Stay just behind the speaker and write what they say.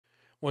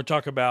We'll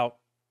talk about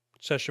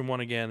session one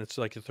again. It's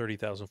like a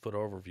 30,000-foot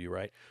overview,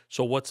 right?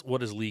 So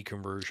what is lead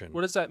conversion?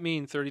 What does that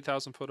mean,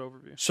 30,000-foot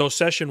overview? So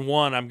session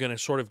one, I'm going to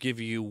sort of give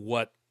you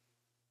what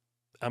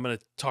I'm going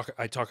to talk.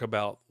 I talk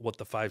about what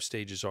the 5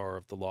 stages are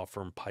of the law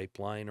firm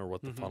pipeline, or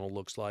what the funnel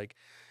looks like.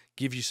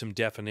 Give you some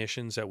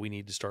definitions that we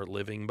need to start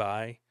living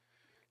by.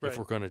 Right. If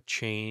we're going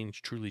to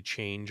truly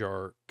change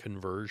our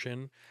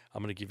conversion,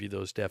 I'm going to give you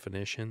those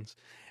definitions.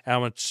 And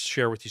I'm going to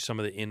share with you some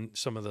of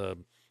the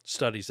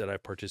studies that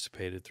I've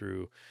participated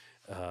through,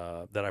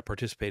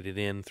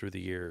 through the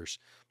years,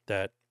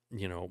 that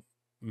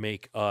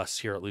make us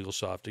here at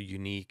LegalSoft a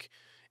unique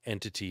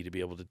entity to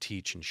be able to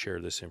teach and share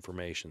this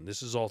information.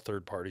 This is all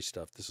third-party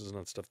stuff. This is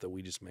not stuff that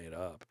we just made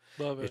up.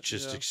 Love it. It's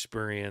just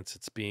experience.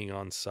 It's being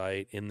on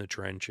site in the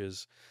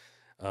trenches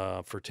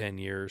for 10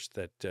 years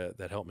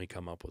that helped me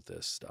come up with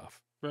this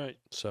stuff. Right.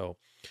 So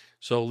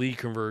lead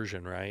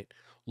conversion, right?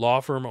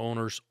 Law firm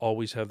owners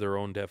always have their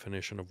own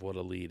definition of what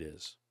a lead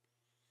is.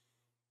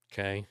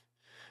 Okay?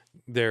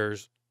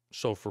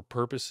 So for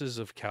purposes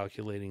of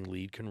calculating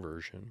lead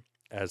conversion,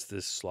 as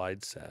this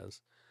slide says,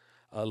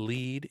 a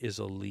lead is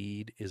a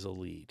lead is a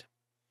lead.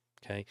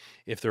 Okay?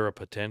 If they're a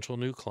potential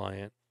new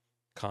client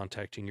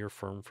contacting your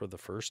firm for the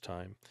first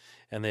time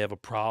and they have a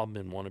problem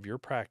in one of your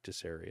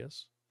practice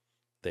areas,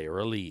 they are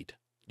a lead.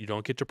 You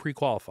don't get to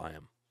pre-qualify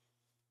them.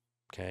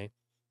 Okay?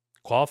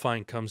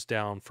 Qualifying comes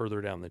down further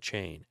down the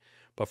chain.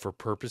 But for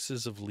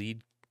purposes of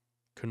lead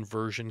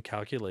conversion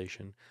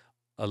calculation,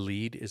 a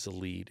lead is a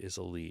lead is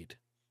a lead.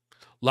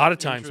 A lot of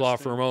times law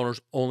firm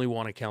owners only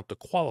want to count the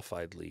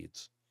qualified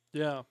leads.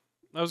 Yeah.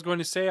 I was going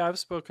to say, I've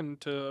spoken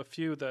to a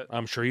few that...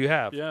 I'm sure you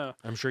have. Yeah.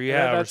 I'm sure you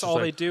have. That's all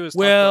they do is...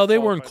 Well, they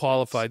weren't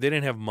qualified. Leads. They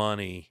didn't have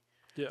money.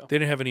 Yeah. They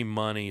didn't have any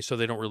money, so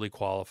they don't really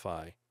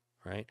qualify,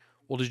 right?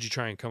 Well, did you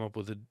try and come up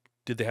with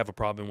did they have a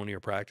problem in one of your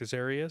practice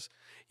areas?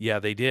 Yeah,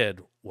 they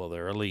did. Well,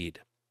 they're a lead.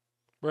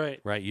 Right.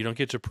 Right. You don't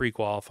get to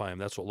pre-qualify them.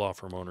 That's what law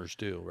firm owners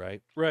do,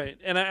 right? Right.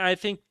 And I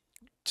think,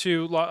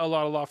 too, a lot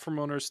of law firm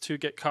owners, too,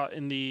 get caught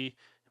in the,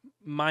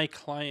 my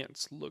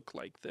clients look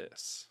like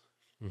this.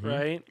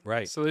 Right?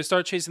 Right. So they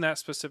start chasing that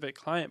specific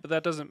client, but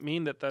that doesn't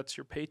mean that that's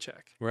your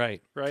paycheck.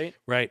 Right. Right?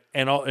 Right.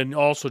 And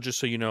also, just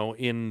so you know,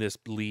 in this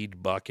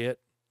lead bucket,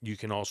 you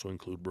can also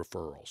include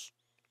referrals.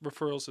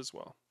 Referrals as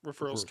well.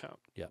 Referrals count.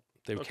 Yeah.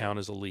 They count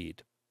as a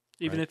lead.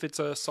 Even if it's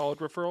a solid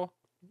referral?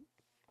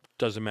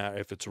 Doesn't matter.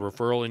 If it's a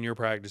referral in your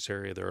practice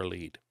area, they're a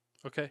lead.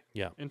 Okay.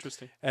 Yeah.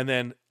 Interesting. And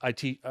then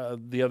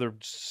the other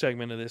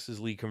segment of this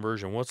is lead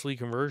conversion. What's lead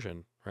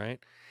conversion, right?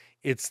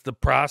 It's the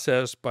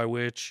process by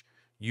which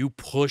you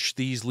push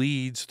these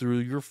leads through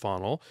your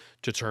funnel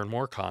to turn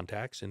more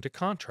contacts into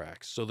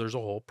contracts. So there's a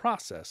whole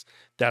process.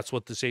 That's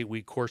what this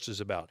 8-week course is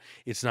about.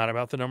 It's not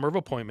about the number of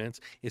appointments.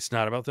 It's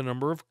not about the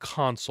number of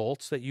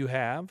consults that you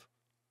have,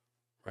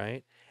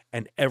 right?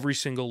 And every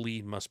single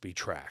lead must be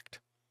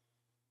tracked.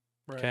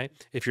 Right. Okay?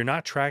 If you're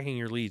not tracking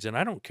your leads, and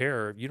I don't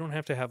care, you don't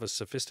have to have a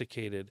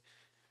sophisticated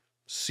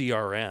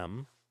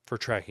CRM for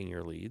tracking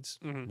your leads,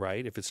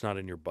 right? If it's not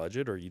in your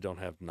budget or you don't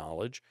have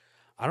knowledge.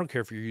 I don't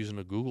care if you're using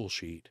a Google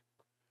sheet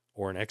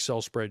or an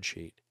Excel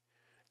spreadsheet.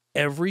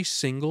 Every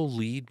single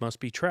lead must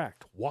be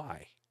tracked.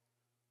 Why?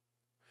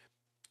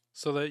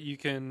 So that you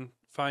can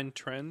find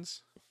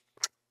trends?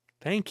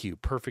 Thank you.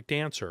 Perfect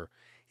answer.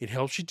 It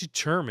helps you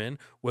determine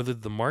whether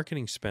the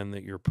marketing spend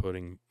that you're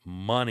putting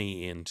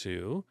money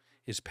into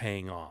is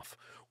paying off.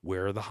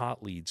 Where are the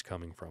hot leads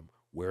coming from?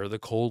 Where are the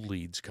cold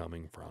leads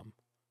coming from?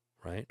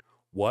 Right?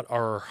 What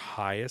are our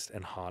highest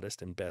and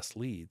hottest and best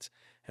leads?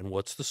 And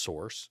what's the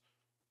source?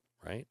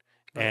 Right?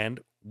 And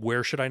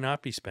where should I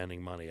not be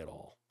spending money at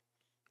all?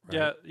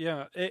 Right?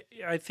 Yeah.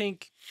 I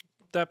think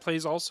that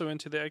plays also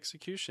into the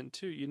execution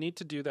too. You need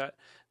to do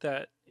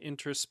that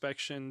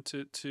introspection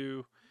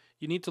to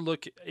you need to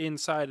look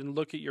inside and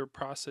look at your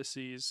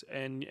processes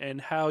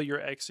and how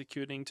you're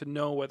executing to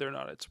know whether or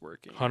not it's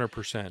working.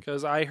 100%.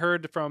 Because I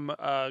heard from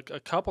a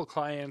couple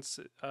clients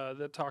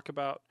that talk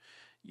about,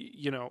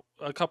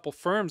 a couple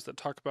firms that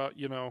talk about,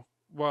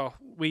 well,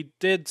 we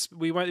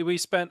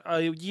spent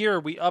a year,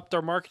 we upped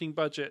our marketing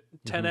budget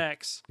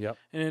 10x,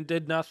 and it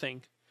did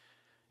nothing.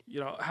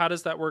 How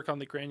does that work on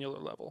the granular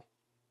level?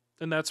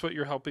 And that's what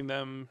you're helping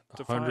them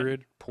define.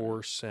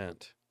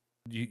 100%.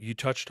 You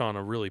touched on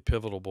a really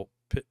pivotal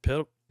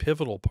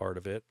part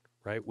of it,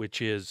 right?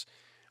 Which is,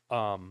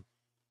 so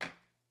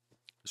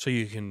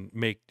you can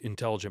make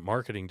intelligent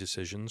marketing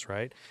decisions,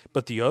 right?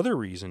 But the other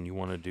reason you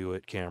want to do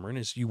it, Cameron,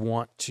 is you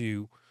want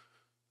to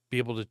be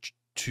able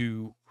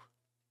to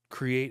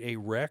create a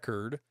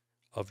record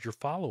of your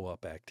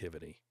follow-up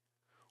activity.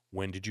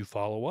 When did you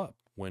follow up?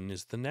 When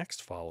is the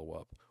next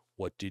follow-up?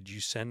 What did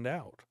you send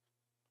out?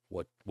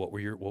 What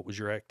was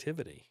your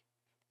activity?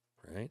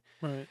 Right?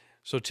 Right.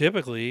 So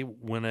typically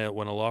when a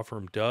law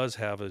firm does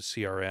have a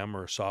CRM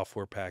or a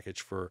software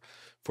package for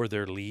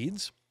their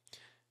leads,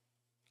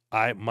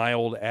 my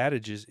old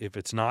adage is, if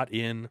it's not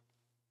in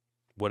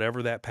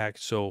whatever that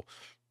package, so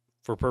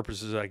for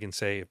purposes I can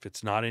say, if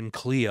it's not in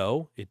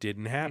Clio, it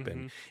didn't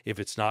happen. If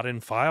it's not in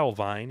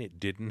FileVine, it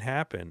didn't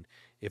happen.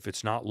 If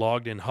it's not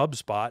logged in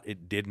HubSpot,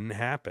 it didn't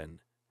happen.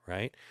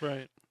 right?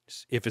 Right.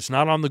 If it's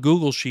not on the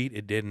Google sheet,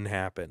 it didn't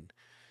happen.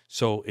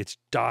 So it's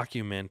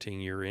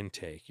documenting your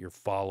intake, your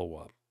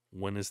follow-up.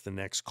 When is the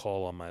next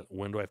call on my,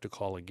 when do I have to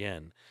call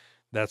again?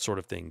 That sort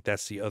of thing.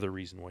 That's the other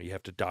reason why you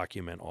have to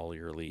document all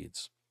your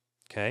leads.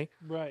 Okay?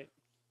 Right.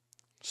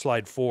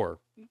 Slide 4.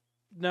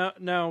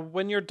 Now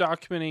when you're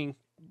documenting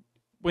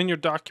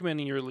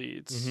your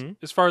leads, Mhm.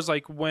 as far as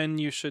like when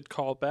you should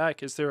call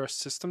back, is there a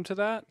system to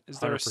that? Is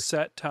there a 100%.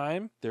 set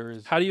time? There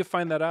is. How do you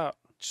find that out?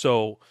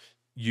 So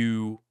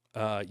you,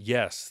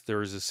 yes,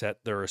 there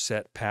are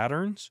set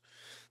patterns.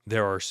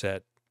 There's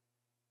set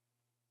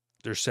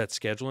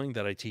scheduling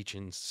that I teach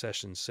in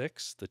session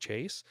 6, the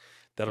chase.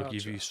 That'll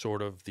give you Gotcha.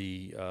 sort of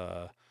the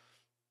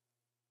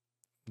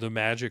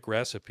magic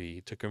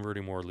recipe to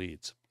converting more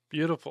leads.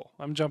 Beautiful.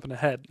 I'm jumping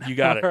ahead. You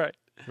got All it. right.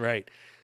 Right.